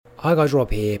Hi guys, Rob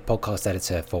here, podcast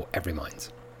editor for Everymind.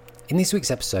 In this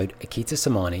week's episode, Akita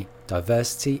Somani,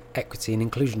 Diversity, Equity and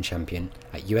Inclusion Champion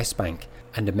at US Bank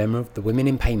and a member of the Women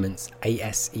in Payments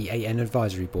ASEAN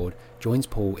Advisory Board, joins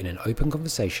Paul in an open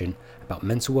conversation about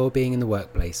mental well-being in the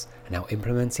workplace and how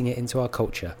implementing it into our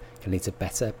culture can lead to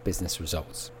better business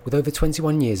results. With over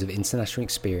 21 years of international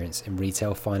experience in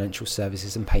retail, financial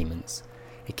services and payments,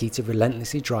 Akita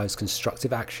relentlessly drives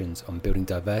constructive actions on building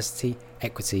diversity,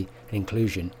 equity and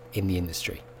inclusion in the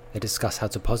industry. They discuss how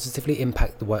to positively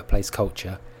impact the workplace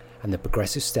culture and the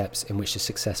progressive steps in which to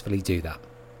successfully do that.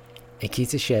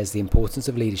 Akita shares the importance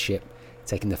of leadership,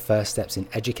 taking the first steps in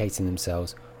educating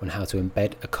themselves on how to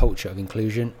embed a culture of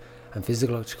inclusion and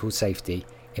physiological safety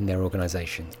in their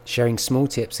organisation, sharing small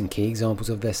tips and key examples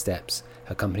of their steps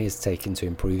her company has taken to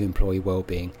improve employee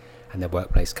well-being and their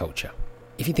workplace culture.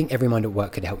 If you think Everymind at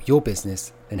Work could help your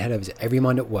business, then head over to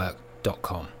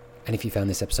everymindatwork.com. And if you found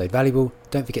this episode valuable,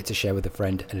 don't forget to share with a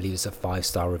friend and leave us a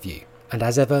 5-star review. And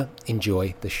as ever,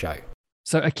 enjoy the show.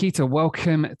 So Akita,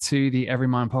 welcome to the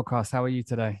Everymind podcast. How are you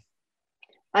today?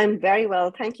 I'm very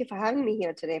well. Thank you for having me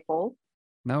here today, Paul.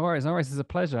 No worries. It's a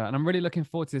pleasure. And I'm really looking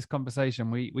forward to this conversation.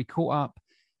 We caught up,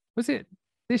 was it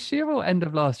this year or end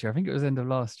of last year? I think it was end of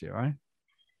last year, right?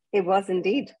 It was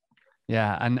indeed.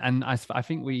 Yeah. And I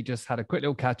think we just had a quick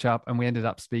little catch up and we ended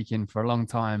up speaking for a long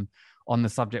time on the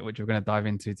subject, which we're going to dive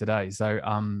into today. So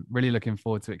I'm really looking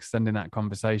forward to extending that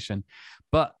conversation.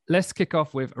 But let's kick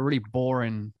off with a really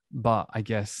boring, but I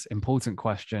guess important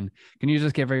question. Can you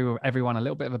just give everyone a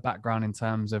little bit of a background in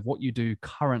terms of what you do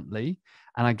currently?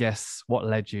 And I guess what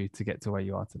led you to get to where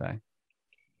you are today?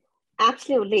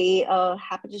 Absolutely.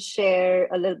 Happy to share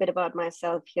a little bit about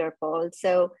myself here, Paul.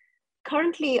 So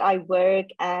currently, I work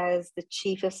as the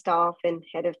Chief of Staff and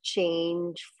Head of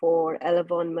Change for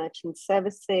Elavon Merchant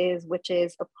Services, which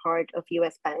is a part of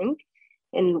US Bank.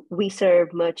 And we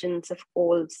serve merchants of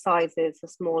all sizes, so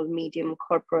small, medium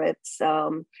corporates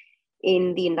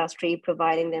in the industry,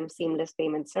 providing them seamless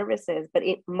payment services. But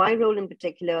in my role in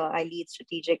particular, I lead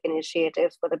strategic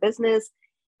initiatives for the business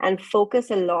and focus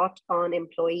a lot on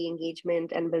employee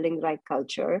engagement and building the right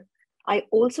culture. I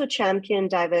also champion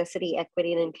diversity,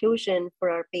 equity, and inclusion for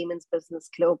our payments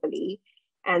business globally.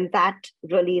 And that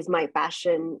really is my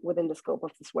passion within the scope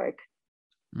of this work.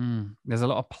 There's a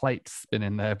lot of plates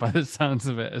spinning there by the sounds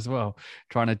of it as well,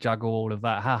 trying to juggle all of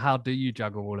that. How do you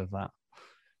juggle all of that?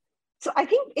 So I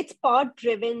think it's part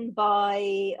driven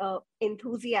by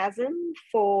enthusiasm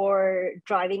for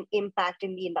driving impact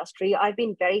in the industry. I've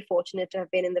been very fortunate to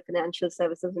have been in the financial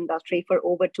services industry for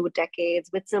over 2 decades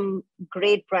with some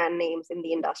great brand names in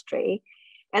the industry.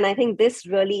 And I think this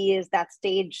really is that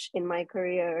stage in my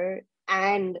career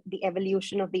and the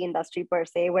evolution of the industry per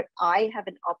se, where I have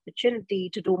an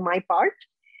opportunity to do my part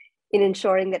in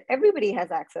ensuring that everybody has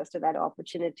access to that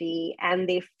opportunity and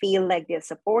they feel like they're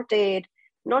supported,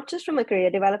 not just from a career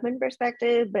development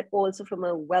perspective, but also from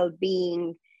a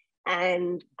well-being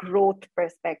and growth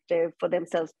perspective for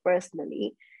themselves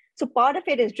personally. So part of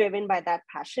it is driven by that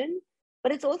passion,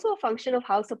 but it's also a function of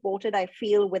how supported I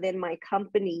feel within my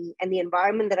company and the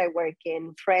environment that I work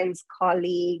in, friends,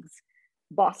 colleagues,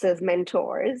 bosses,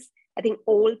 mentors. I think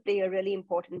all play a really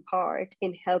important part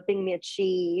in helping me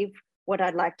achieve what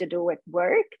I'd like to do at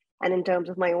work and in terms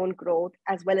of my own growth,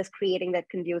 as well as creating that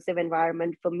conducive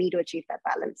environment for me to achieve that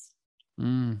balance.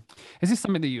 Is this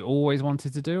something that you always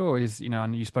wanted to do, or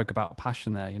and you spoke about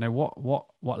passion there,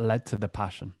 what led to the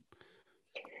passion?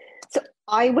 So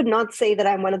I would not say that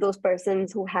I'm one of those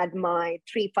persons who had my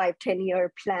 3, 5,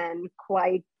 10-year plan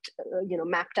quite,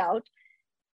 mapped out.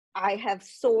 I have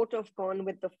sort of gone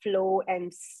with the flow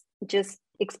and just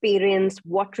experienced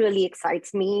what really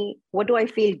excites me. What do I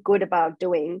feel good about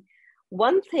doing?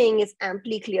 One thing is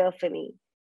amply clear for me: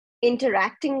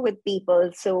 interacting with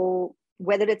people. So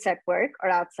whether it's at work or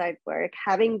outside work,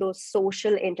 having those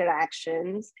social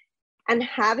interactions and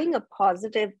having a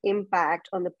positive impact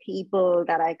on the people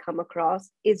that I come across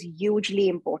is hugely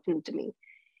important to me.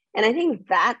 And I think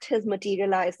that has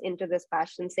materialized into this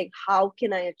passion, saying, how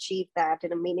can I achieve that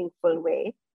in a meaningful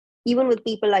way, even with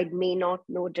people I may not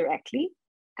know directly?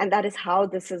 And that is how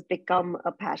this has become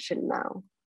a passion now.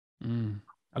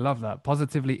 I love that.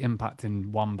 Positively impacting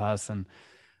one person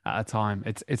at a time.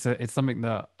 It's something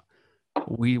that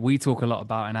we talk a lot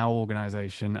about in our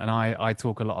organization, and I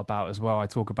talk a lot about as well. I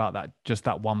talk about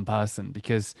that one person,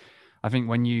 because I think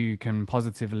when you can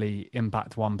positively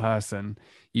impact one person,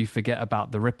 you forget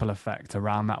about the ripple effect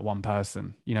around that one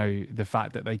person. The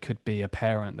fact that they could be a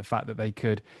parent, the fact that they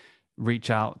could reach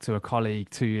out to a colleague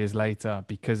 2 years later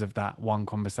because of that one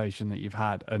conversation that you've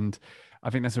had. And I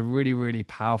think that's a really, really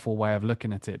powerful way of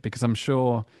looking at it, because I'm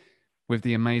sure with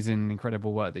the amazing,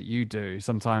 incredible work that you do,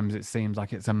 sometimes it seems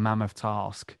like it's a mammoth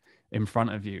task in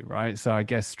front of you, right? So I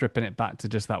guess stripping it back to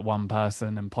just that one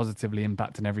person and positively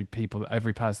impacting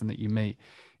every person that you meet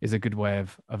is a good way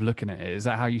of looking at it. Is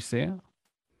that how you see it?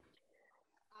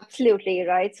 Absolutely,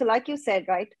 right. So, like you said,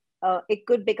 right, it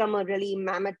could become a really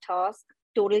mammoth task,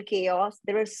 total chaos.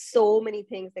 There are so many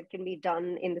things that can be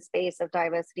done in the space of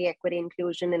diversity, equity,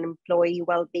 inclusion, and employee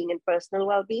well-being and personal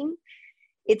well-being.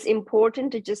 It's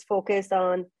important to just focus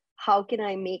on how can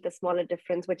I make a smaller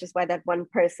difference, which is why that one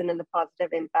person and the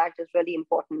positive impact is really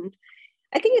important.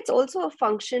 I think it's also a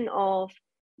function of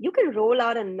you can roll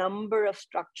out a number of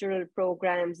structural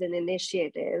programs and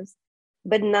initiatives,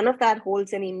 but none of that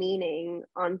holds any meaning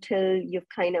until you've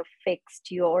kind of fixed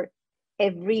your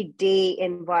everyday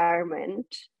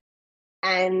environment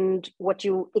and what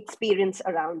you experience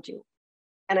around you.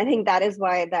 And I think that is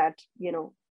why that,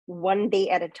 one day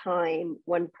at a time,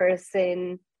 one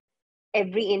person,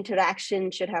 every interaction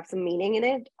should have some meaning in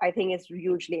it. I think it's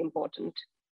hugely important.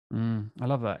 I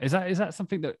love that. Is that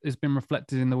something that has been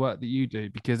reflected in the work that you do?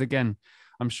 Because again,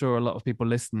 I'm sure a lot of people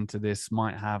listening to this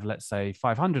might have, let's say,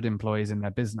 500 employees in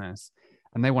their business,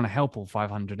 and they want to help all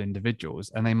 500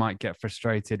 individuals, and they might get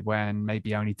frustrated when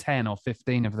maybe only 10 or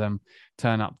 15 of them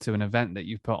turn up to an event that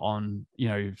you've put on,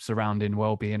 surrounding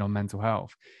well-being or mental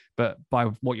health. But by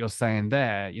what you're saying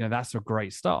there, that's a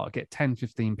great start. Get 10,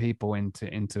 15 people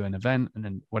into an event, and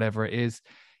then whatever it is,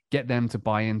 get them to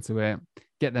buy into it,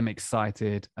 get them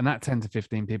excited. And that 10 to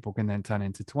 15 people can then turn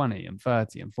into 20 and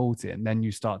 30 and 40. And then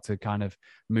you start to kind of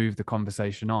move the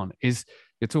conversation on.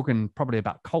 You're talking probably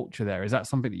about culture there. Is that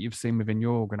something that you've seen within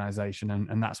your organization,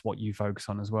 and that's what you focus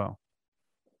on as well?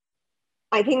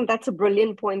 I think that's a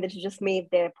brilliant point that you just made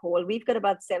there, Paul. We've got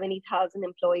about 70,000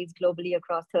 employees globally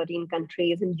across 13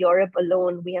 countries. In Europe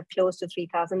alone, we have close to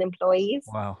 3,000 employees.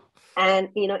 Wow. And,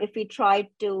 if we try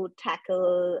to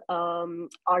tackle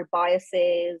our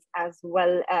biases as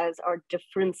well as our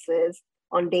differences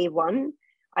on day one,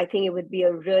 I think it would be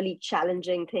a really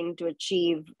challenging thing to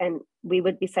achieve. And we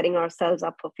would be setting ourselves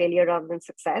up for failure rather than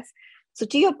success. So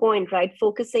to your point, right,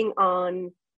 focusing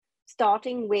on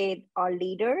starting with our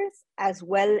leaders as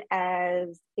well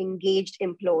as engaged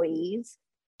employees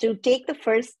to take the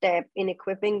first step in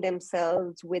equipping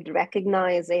themselves with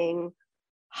recognizing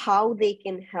how they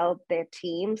can help their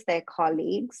teams, their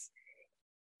colleagues,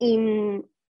 in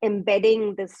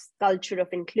embedding this culture of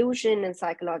inclusion and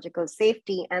psychological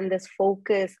safety and this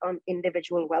focus on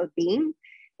individual well-being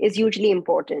is hugely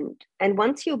important. And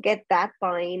once you get that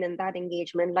buy-in and that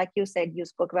engagement, like you said, you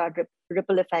spoke about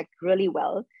ripple effect really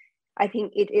well. I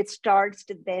think it starts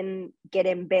to then get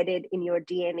embedded in your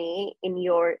DNA, in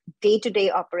your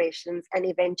day-to-day operations, and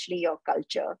eventually your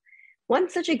culture. One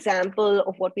such example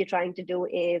of what we're trying to do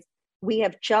is we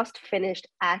have just finished,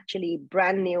 actually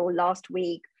brand new last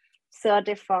week,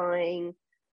 certifying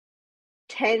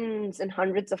tens and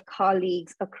hundreds of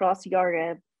colleagues across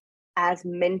Europe as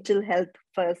mental health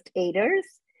first aiders.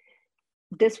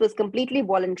 This was completely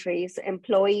voluntary, so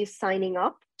employees signing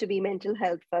up to be mental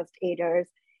health first aiders,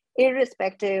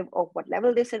 irrespective of what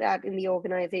level they sit at in the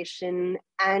organization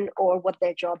and or what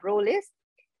their job role is,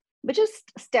 but just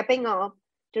stepping up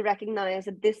to recognize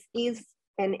that this is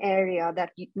an area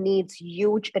that needs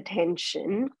huge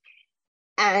attention,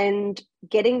 and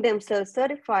getting themselves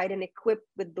certified and equipped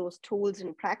with those tools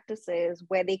and practices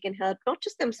where they can help not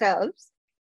just themselves,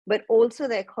 but also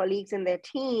their colleagues and their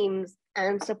teams,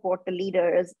 and support the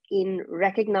leaders in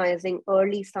recognizing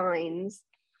early signs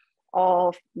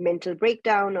of mental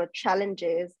breakdown or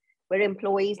challenges where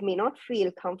employees may not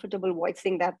feel comfortable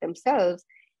voicing that themselves,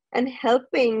 and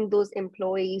helping those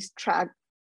employees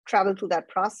travel through that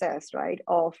process, right,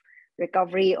 of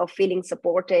recovery, of feeling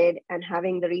supported and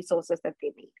having the resources that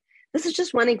they need. This is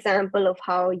just one example of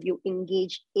how you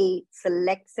engage a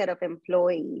select set of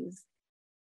employees.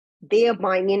 They are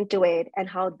buying into it and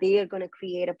how they are going to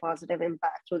create a positive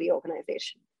impact through the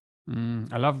organization.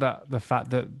 I love that, the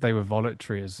fact that they were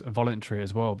voluntary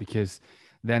as well, because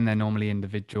then they're normally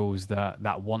individuals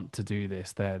that want to do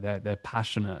this. They're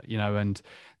passionate, and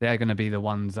they're going to be the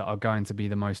ones that are going to be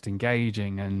the most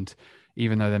engaging. And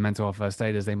even though they're mental health first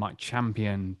aiders, they might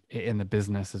champion it in the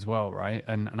business as well, right?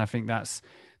 And I think that's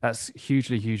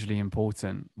hugely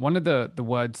important. One of the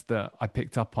words that I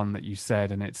picked up on that you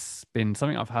said, and it's been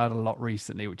something I've heard a lot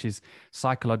recently, which is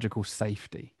psychological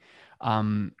safety.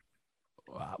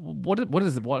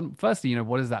 Firstly,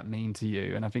 what does that mean to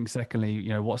you? And I think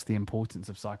secondly, what's the importance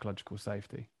of psychological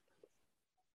safety?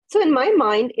 So in my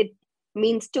mind, it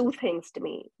means two things to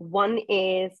me. One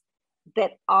is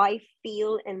that I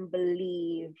feel and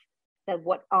believe that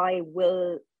what I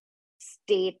will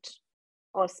state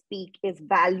or speak is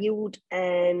valued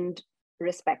and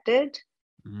respected.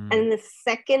 And the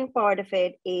second part of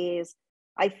it is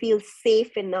I feel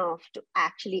safe enough to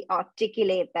actually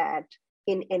articulate that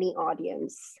in any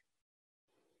audience.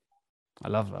 I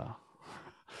love that.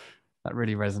 That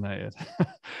really resonated.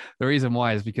 The reason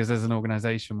why is because as an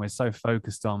organization, we're so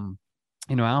focused on,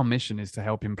 our mission is to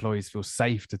help employees feel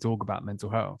safe to talk about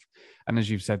mental health. And as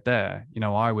you've said there,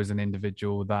 I was an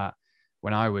individual that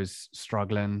when I was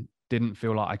struggling, didn't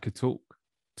feel like I could talk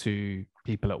to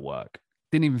people at work.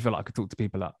 Didn't even feel like I could talk to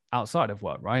people outside of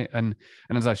work, right? And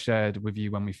as I shared with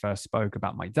you when we first spoke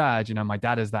about my dad, my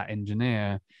dad is that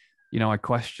engineer. I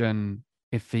question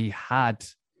if he had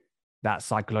that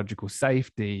psychological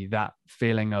safety, that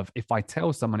feeling of if I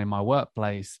tell someone in my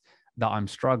workplace that I'm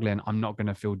struggling, I'm not going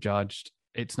to feel judged.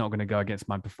 It's not going to go against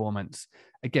my performance.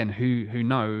 Again, who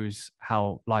knows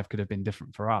how life could have been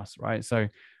different for us, right? So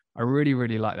I really,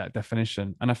 really like that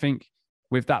definition. And I think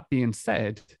with that being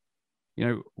said,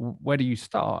 where do you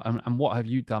start and what have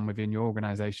you done within your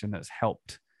organization that's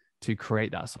helped to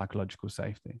create that psychological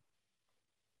safety?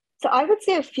 So I would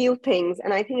say a few things,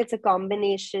 and I think it's a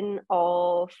combination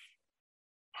of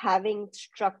having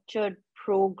structured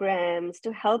programs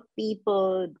to help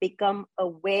people become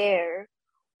aware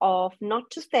of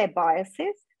not just their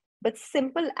biases, but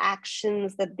simple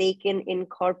actions that they can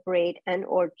incorporate and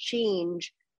or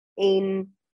change in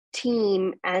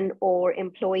team and or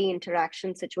employee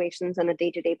interaction situations on a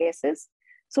day-to-day basis.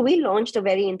 So we launched a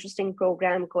very interesting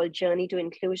program called Journey to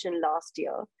Inclusion last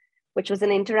year, which was an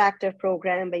interactive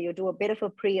program where you do a bit of a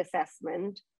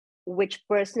pre-assessment, which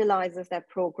personalizes that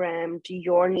program to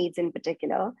your needs in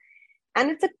particular. And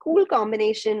it's a cool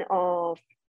combination of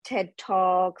TED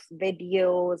Talks,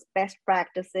 videos, best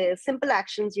practices, simple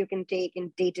actions you can take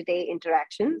in day-to-day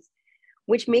interactions,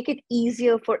 which make it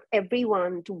easier for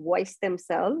everyone to voice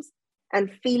themselves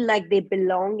and feel like they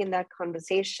belong in that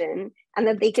conversation and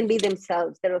that they can be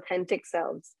themselves, their authentic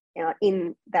selves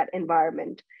in that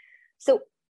environment. So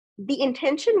the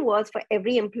intention was for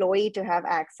every employee to have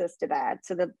access to that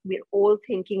so that we're all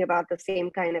thinking about the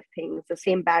same kind of things, the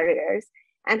same barriers,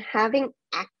 and having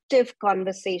active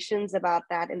conversations about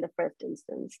that in the first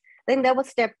instance. I think that was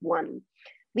step one.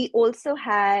 We also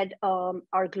had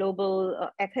our global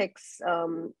ethics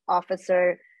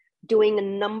officer doing a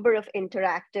number of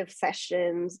interactive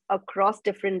sessions across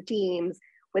different teams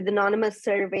with anonymous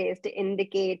surveys to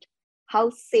indicate how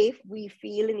safe we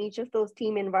feel in each of those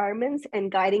team environments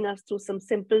and guiding us through some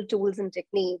simple tools and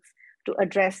techniques to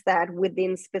address that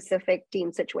within specific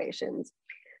team situations.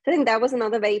 So I think that was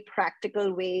another very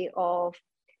practical way of,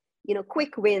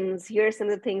 quick wins. Here are some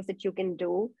of the things that you can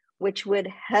do, which would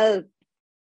help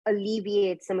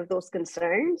alleviate some of those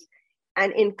concerns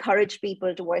and encourage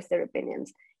people to voice their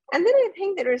opinions. And then I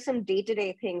think there are some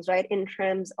day-to-day things, right, in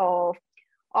terms of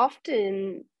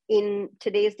often in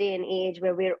today's day and age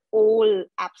where we're all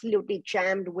absolutely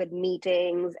jammed with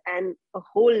meetings and a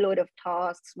whole load of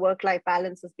tasks, work-life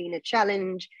balance has been a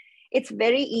challenge. It's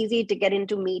very easy to get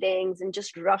into meetings and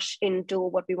just rush into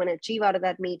what we want to achieve out of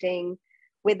that meeting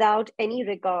without any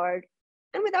regard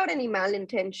and without any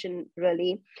malintention,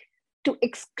 really, to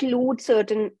exclude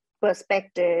certain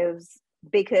perspectives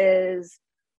because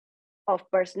of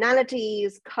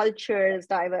personalities, cultures,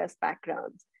 diverse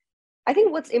backgrounds. I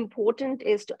think what's important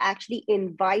is to actually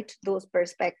invite those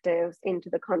perspectives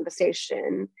into the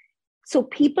conversation so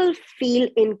people feel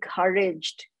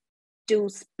encouraged to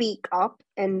speak up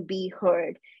and be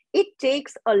heard. It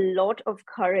takes a lot of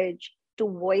courage to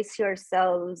voice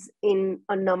yourselves in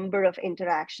a number of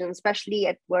interactions, especially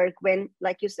at work when,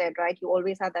 like you said, right, you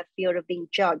always have that fear of being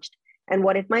judged and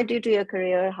what it might do to your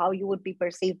career, how you would be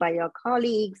perceived by your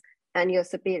colleagues and your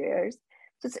superiors.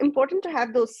 So it's important to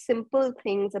have those simple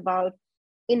things about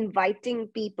inviting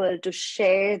people to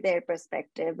share their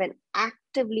perspective and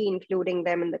actively including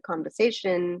them in the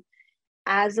conversation,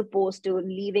 as opposed to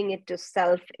leaving it to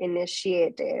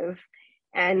self-initiative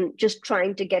and just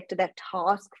trying to get to that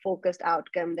task-focused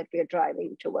outcome that we're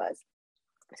driving towards.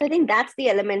 So I think that's the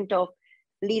element of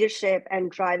leadership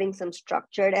and driving some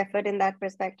structured effort in that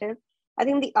perspective. I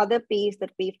think the other piece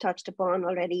that we've touched upon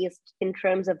already is in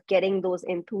terms of getting those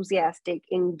enthusiastic,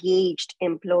 engaged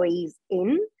employees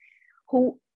in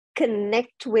who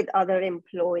connect with other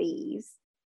employees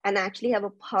and actually have a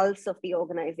pulse of the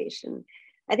organization.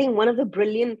 I think one of the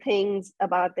brilliant things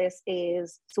about this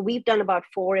is, so we've done about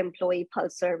 4 employee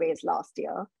pulse surveys last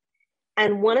year.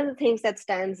 And one of the things that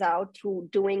stands out through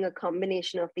doing a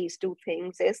combination of these two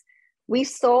things is we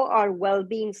saw our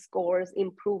well-being scores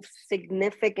improve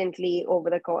significantly over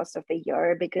the course of the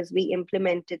year because we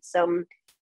implemented some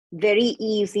very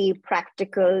easy,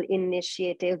 practical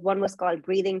initiatives. One was called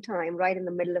Breathing Time right in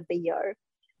the middle of the year,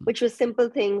 which was simple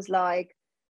things like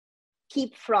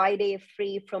keep Friday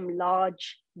free from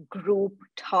large group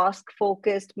task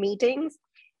focused meetings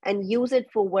and use it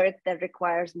for work that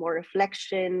requires more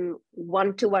reflection,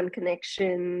 one-to-one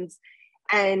connections,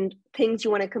 and things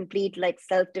you want to complete like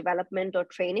self-development or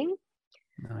training.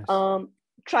 Nice.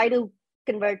 Try to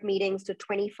convert meetings to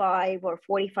 25 or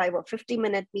 45 or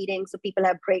 50-minute meetings so people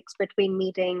have breaks between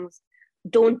meetings.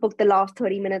 Don't book the last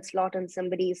 30-minute slot on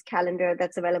somebody's calendar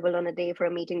that's available on a day for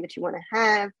a meeting that you want to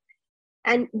have.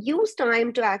 And use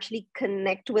time to actually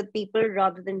connect with people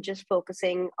rather than just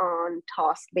focusing on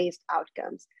task-based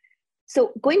outcomes.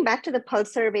 So going back to the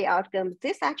Pulse survey outcomes,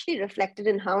 this actually reflected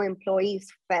in how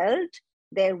employees felt,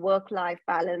 their work-life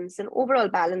balance and overall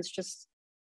balance just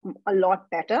a lot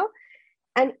better.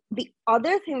 And the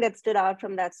other thing that stood out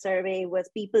from that survey was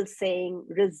people saying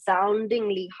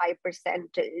resoundingly high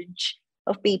percentage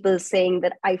of people saying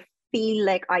that I feel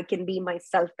like I can be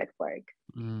myself at work.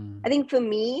 I think for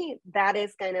me, that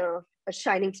is kind of a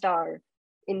shining star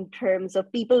in terms of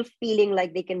people feeling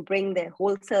like they can bring their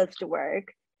whole selves to work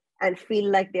and feel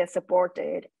like they're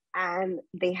supported and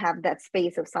they have that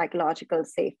space of psychological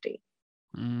safety.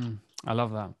 I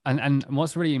love that. And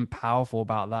what's really powerful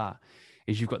about that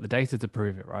is you've got the data to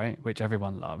prove it, right? Which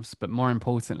everyone loves. But more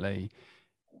importantly,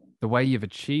 the way you've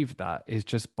achieved that is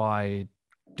just by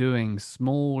doing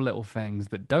small little things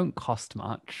that don't cost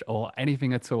much or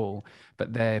anything at all,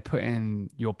 but they're putting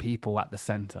your people at the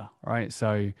center, right?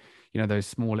 So, you know, those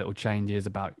small little changes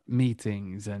about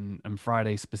meetings and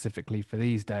Friday specifically for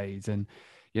these days. And,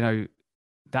 you know,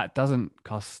 that doesn't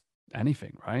cost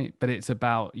anything, right? But it's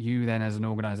about you then as an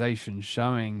organization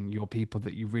showing your people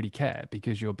that you really care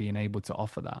because you're being able to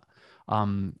offer that.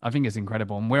 I think it's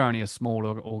incredible. And we're only a small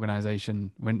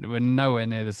organization. We're nowhere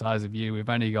near the size of you. We've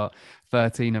only got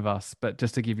 13 of us. But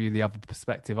just to give you the other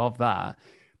perspective of that,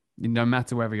 no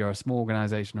matter whether you're a small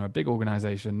organization or a big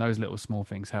organization, those little small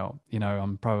things help. You know,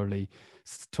 I'm probably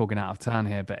talking out of turn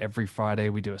here, but every Friday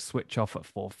we do a switch off at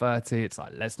 4:30. It's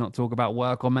like, let's not talk about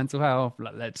work or mental health.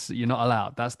 You're not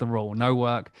allowed. That's the rule. No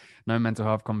work, no mental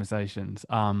health conversations.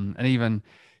 And even,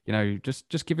 you know,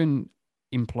 just giving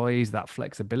employees that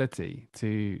flexibility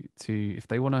to if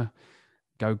they want to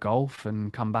go golf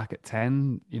and come back at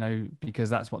 10, you know, because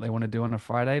that's what they want to do on a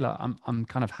Friday. Like I'm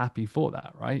kind of happy for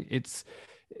that, right? It's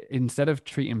instead of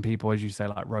treating people, as you say,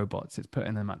 like robots, it's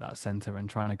putting them at that center and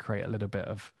trying to create a little bit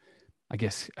of, I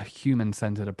guess, a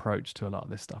human-centered approach to a lot of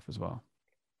this stuff as well.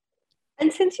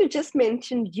 And since you just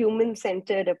mentioned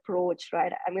human-centered approach,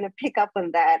 right, I'm going to pick up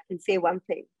on that and say one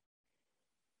thing.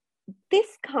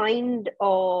 This kind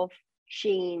of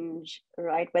change,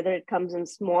 right, whether it comes in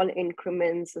small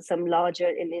increments or some larger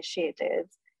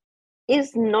initiatives,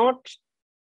 is not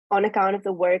on account of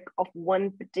the work of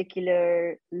one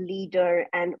particular leader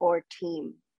and or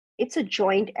team. It's a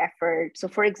joint effort. So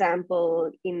for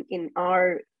example, in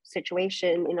our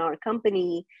situation, in our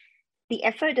company, the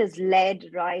effort is led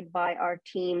right by our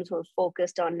teams who are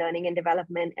focused on learning and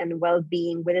development and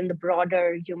well-being within the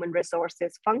broader human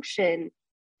resources function.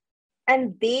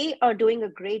 And they are doing a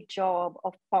great job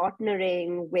of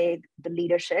partnering with the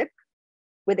leadership,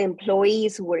 with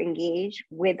employees who are engaged,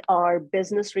 with our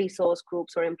business resource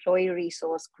groups or employee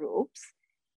resource groups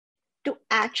to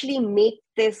actually make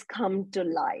this come to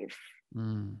life,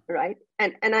 right?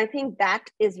 And I think that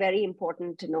is very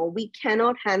important to know. We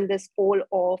cannot hand this all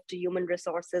off to human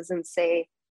resources and say,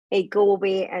 hey, go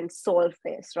away and solve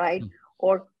this, right?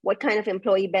 Or what kind of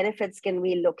employee benefits can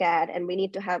we look at? And we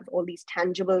need to have all these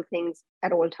tangible things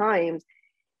at all times.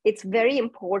 It's very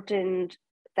important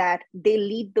that they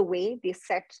lead the way, they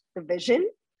set the vision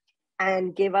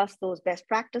and give us those best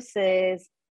practices,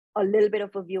 a little bit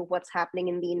of a view of what's happening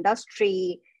in the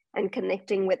industry and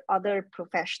connecting with other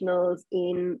professionals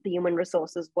in the human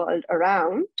resources world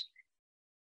around.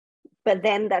 But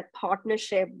then that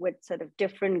partnership with sort of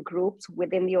different groups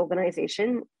within the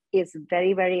organization is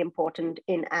very, very important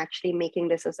in actually making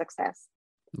this a success.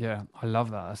 Yeah, I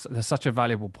love that. That's such a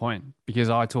valuable point because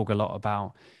I talk a lot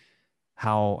about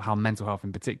how mental health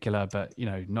in particular, but you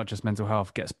know, not just mental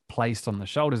health, gets placed on the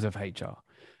shoulders of HR,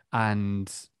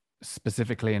 and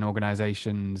specifically in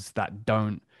organizations that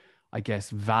don't, I guess,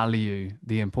 value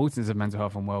the importance of mental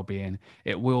health and well-being.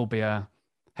 It will be a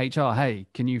HR, hey,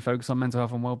 can you focus on mental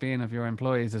health and well-being of your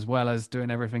employees as well as doing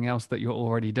everything else that you're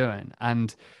already doing?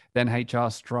 And then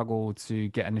HR struggle to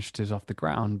get initiatives off the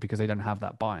ground because they don't have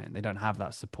that buy-in, they don't have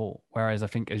that support. Whereas I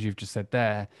think, as you've just said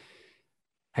there,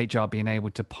 HR being able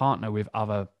to partner with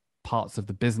other parts of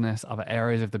the business, other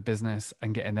areas of the business,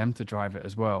 and getting them to drive it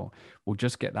as well, will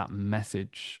just get that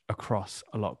message across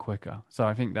a lot quicker. So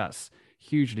I think that's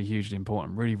hugely, hugely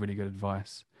important. Really, really good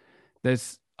advice.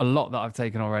 There's a lot that I've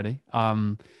taken already.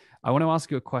 I want to ask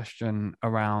you a question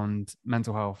around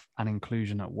mental health and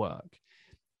inclusion at work.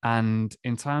 And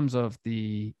in terms of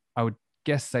I would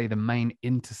guess, say the main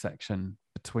intersection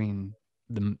between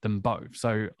them both.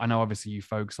 So I know obviously you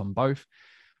focus on both.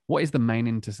 What is the main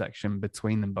intersection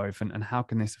between them both, and how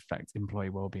can this affect employee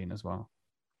well-being as well?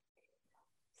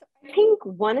 So I think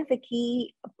one of the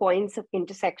key points of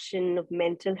intersection of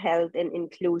mental health and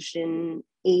inclusion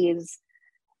is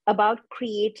about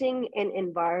creating an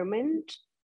environment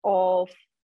of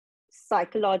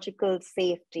psychological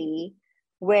safety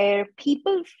where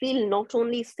people feel not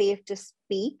only safe to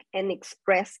speak and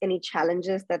express any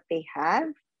challenges that they have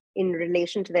in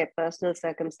relation to their personal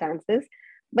circumstances,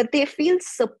 but they feel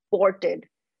supported.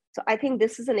 So I think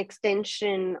this is an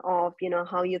extension of,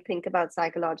 how you think about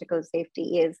psychological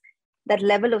safety, is that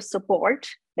level of support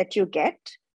that you get,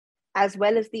 as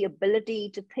well as the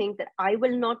ability to think that I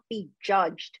will not be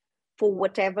judged for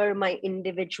whatever my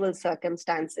individual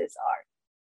circumstances are.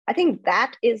 I think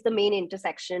that is the main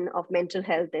intersection of mental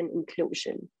health and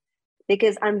inclusion,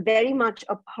 because I'm very much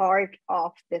a part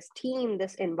of this team,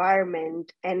 this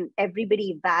environment, and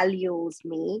everybody values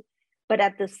me. But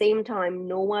at the same time,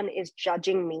 no one is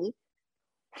judging me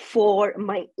for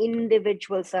my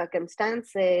individual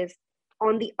circumstances.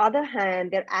 On the other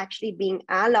hand, they're actually being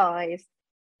allies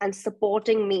and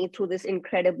supporting me through this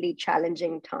incredibly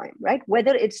challenging time, right?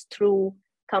 Whether it's through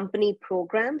company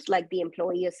programs like the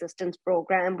Employee Assistance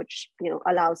Program, which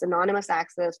allows anonymous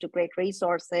access to great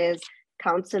resources,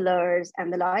 counselors,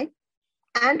 and the like,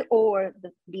 and or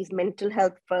these mental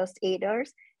health first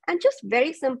aiders, and just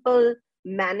very simple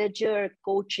manager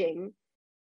coaching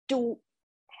to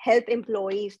help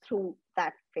employees through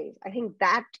that phase. I think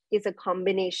that is a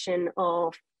combination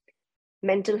of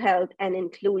mental health and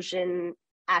inclusion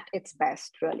at its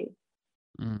best, really.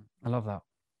 I love that.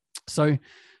 So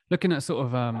looking at sort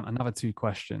of another two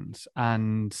questions,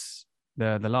 and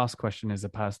the last question is a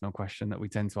personal question that we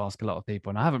tend to ask a lot of people,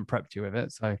 and I haven't prepped you with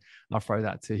it, so I'll throw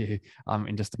that to you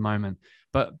in just a moment.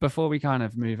 But before we kind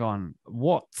of move on,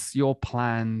 what's your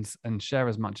plans, and share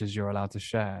as much as you're allowed to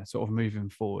share, sort of moving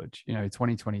forward,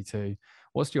 2022,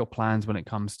 what's your plans when it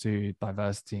comes to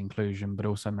diversity, inclusion, but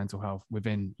also mental health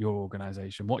within your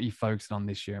organization? What are you focusing on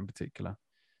this year in particular?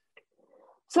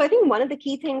 So I think one of the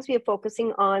key things we are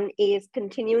focusing on is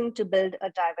continuing to build a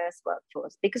diverse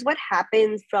workforce, because what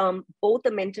happens from both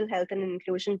the mental health and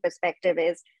inclusion perspective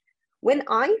is when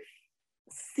I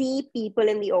see people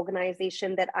in the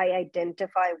organization that I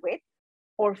identify with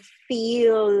or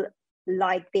feel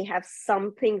like they have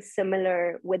something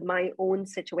similar with my own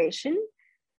situation,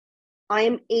 I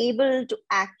am able to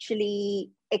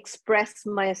actually express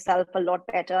myself a lot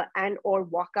better and or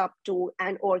walk up to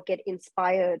and or get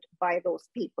inspired by those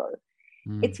people.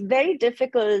 It's very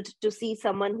difficult to see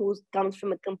someone who comes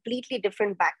from a completely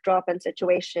different backdrop and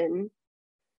situation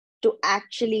to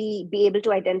actually be able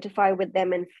to identify with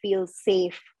them and feel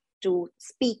safe to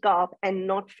speak up and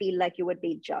not feel like you would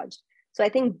be judged. So I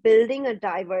think building a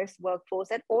diverse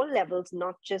workforce at all levels,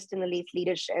 not just in elite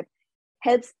leadership,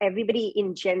 helps everybody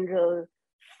in general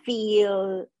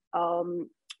feel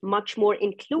much more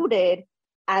included,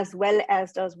 as well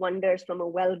as does wonders from a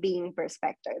well-being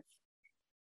perspective.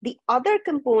 The other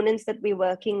components that we're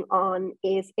working on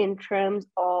is in terms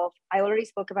of, I already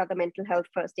spoke about the mental health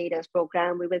first aiders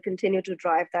program. We will continue to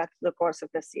drive that through the course of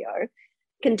this year,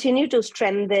 continue to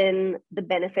strengthen the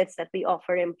benefits that we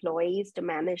offer employees to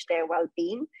manage their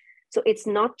well-being. So it's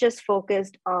not just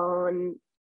focused on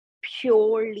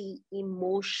purely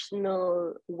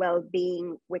emotional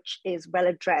well-being, which is well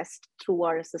addressed through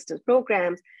our assistance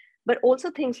programs, but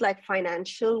also things like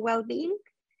financial well-being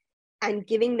and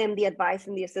giving them the advice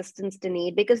and the assistance they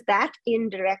need, because that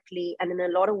indirectly and in a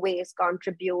lot of ways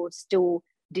contributes to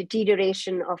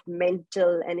deterioration of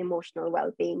mental and emotional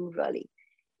well-being, really,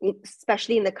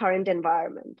 especially in the current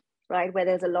environment, right, where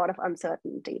there's a lot of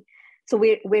uncertainty. So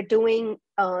we're doing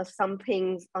some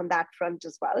things on that front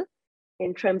as well,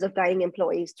 in terms of guiding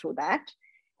employees through that.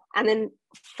 And then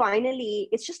finally,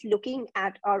 it's just looking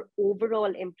at our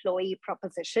overall employee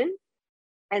proposition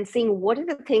and seeing what are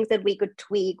the things that we could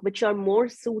tweak, which are more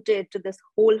suited to this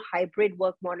whole hybrid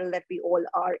work model that we all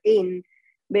are in,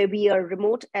 where we are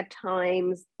remote at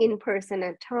times, in person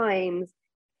at times.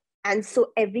 And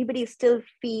so everybody still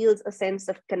feels a sense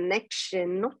of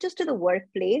connection, not just to the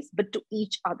workplace, but to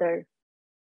each other.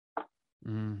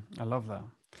 I love that.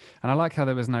 And I like how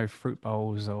there was no fruit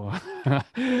bowls or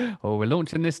or we're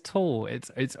launching this tool.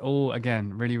 It's all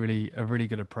again really a really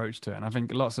good approach to it. And I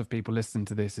think lots of people listening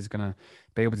to this is going to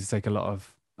be able to take a lot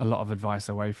of advice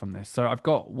away from this. So I've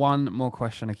got one more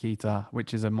question, Akita,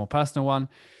 which is a more personal one,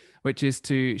 which is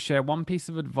to share one piece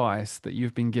of advice that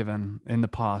you've been given in the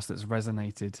past that's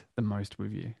resonated the most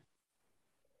with you.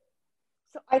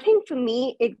 So I think for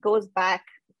me, it goes back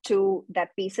to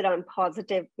that piece around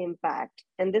positive impact.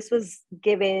 And this was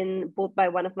given both by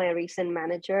one of my recent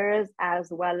managers as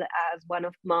well as one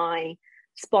of my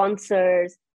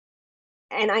sponsors.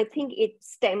 And I think it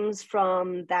stems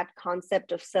from that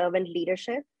concept of servant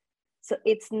leadership. So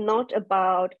it's not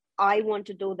about, I want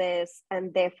to do this,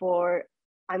 and therefore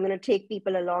I'm going to take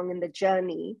people along in the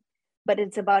journey, but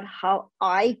it's about how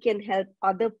I can help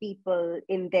other people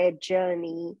in their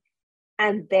journey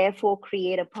and therefore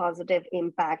create a positive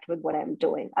impact with what I'm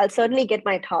doing. I'll certainly get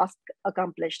my task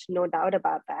accomplished, no doubt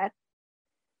about that.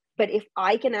 But if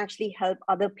I can actually help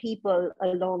other people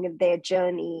along in their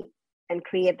journey and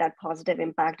create that positive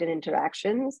impact in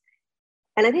interactions,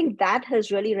 and I think that has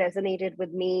really resonated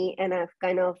with me, and I've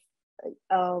kind of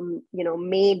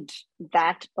made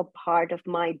that a part of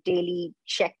my daily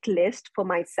checklist for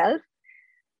myself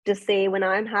to say, when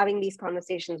I'm having these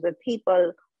conversations with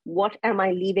people, what am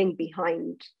I leaving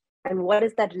behind? And what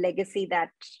is that legacy that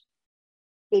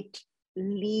it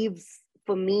leaves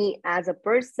for me as a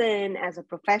person, as a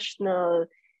professional?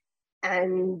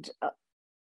 And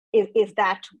is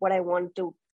that what I want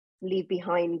to leave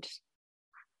behind?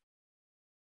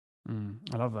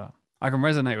 I love that. I can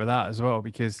resonate with that as well,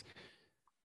 because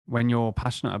when you're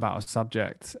passionate about a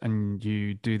subject and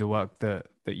you do the work that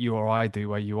you or I do,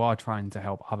 where you are trying to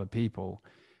help other people,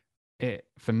 it,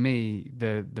 for me,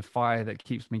 the fire that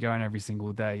keeps me going every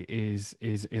single day is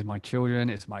my children,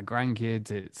 it's my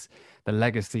grandkids, it's the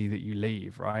legacy that you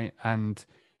leave, right? And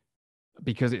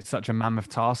because it's such a mammoth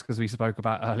task, as we spoke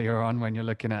about earlier on, when you're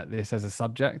looking at this as a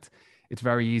subject, it's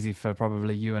very easy for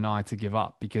probably you and I to give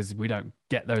up because we don't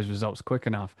get those results quick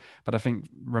enough. But I think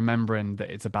remembering that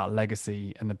it's about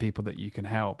legacy and the people that you can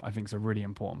help, I think is a really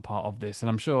important part of this. And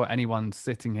I'm sure anyone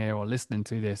sitting here or listening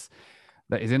to this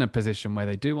that is in a position where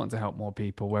they do want to help more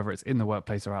people, whether it's in the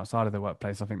workplace or outside of the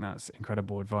workplace, I think that's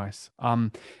incredible advice.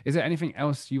 Is there anything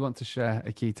else you want to share,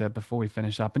 Akita, before we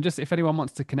finish up? And just if anyone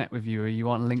wants to connect with you, are you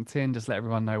on LinkedIn? Just let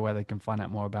everyone know where they can find out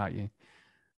more about you.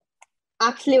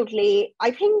 Absolutely.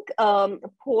 I think,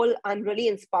 Paul, I'm really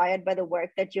inspired by the work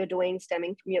that you're doing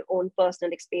stemming from your own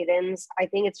personal experience. I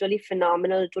think it's really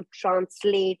phenomenal to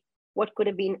translate what could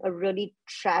have been a really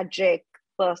tragic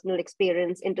personal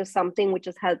experience into something which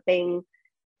is helping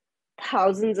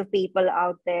thousands of people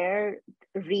out there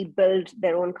rebuild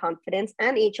their own confidence,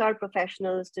 and HR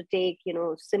professionals to take,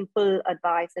 simple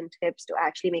advice and tips to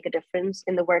actually make a difference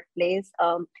in the workplace.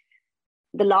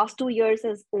 The last 2 years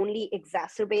has only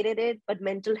exacerbated it, but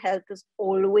mental health has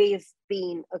always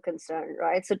been a concern,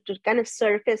 right? So to kind of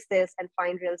surface this and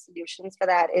find real solutions for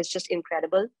that is just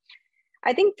incredible.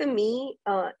 I think for me,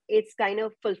 it's kind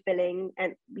of fulfilling.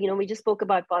 And, we just spoke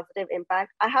about positive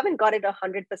impact. I haven't got it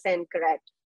 100%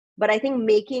 correct, but I think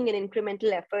making an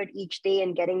incremental effort each day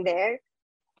and getting there,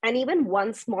 and even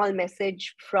one small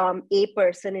message from a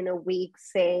person in a week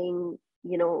saying,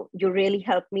 you really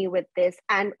helped me with this,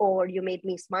 and or you made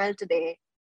me smile today,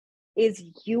 is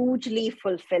hugely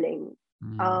fulfilling.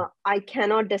 I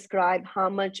cannot describe how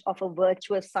much of a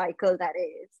virtuous cycle that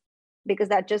is, because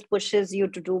that just pushes you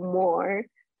to do more.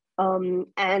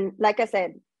 And like I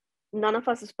said, none of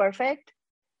us is perfect,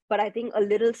 but I think a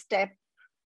little step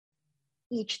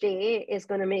each day is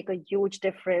going to make a huge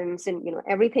difference in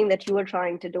everything that you are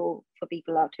trying to do for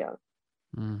people out here.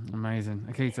 Amazing.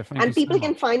 Akita, thank you And people so much.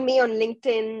 can find me on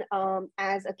LinkedIn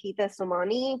as Akita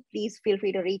Somani. Please feel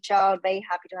free to reach out. Very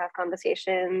happy to have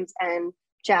conversations and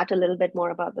chat a little bit more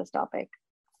about this topic.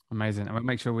 Amazing. And we'll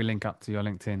make sure we link up to your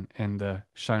LinkedIn in the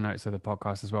show notes of the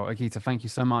podcast as well. Akita, thank you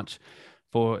so much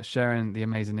for sharing the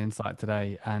amazing insight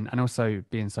today and also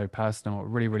being so personal.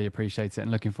 Really, really appreciate it,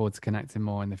 and looking forward to connecting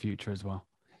more in the future as well.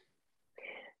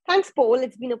 Thanks, Paul.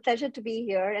 It's been a pleasure to be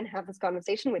here and have this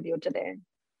conversation with you today.